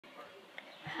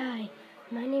Hi,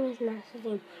 my name is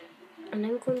Nassim, and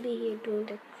I'm going to be here doing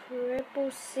the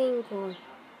triple single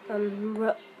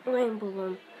rainbow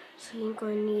loom. So you're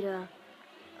going to need a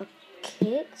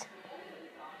kit,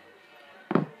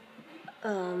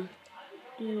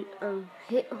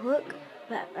 hit hook,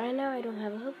 but right now I don't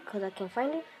have a hook because I can't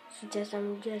find it. So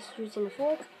I'm just using the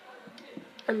fork,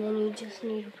 and then you just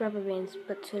need rubber bands.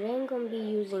 But today I'm going to be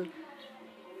using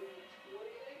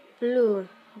blue,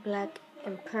 black,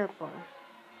 and purple.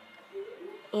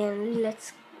 And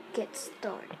let's get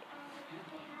started.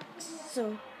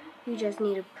 So you just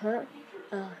need to put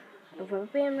a rubber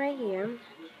band right here,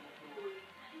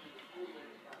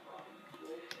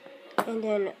 and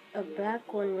then a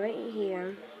black one right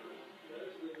here,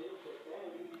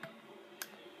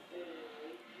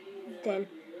 then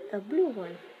a blue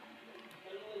one.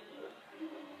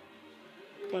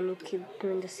 Then you keep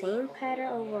doing the same pattern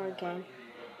over again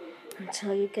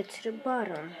until you get to the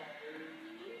bottom.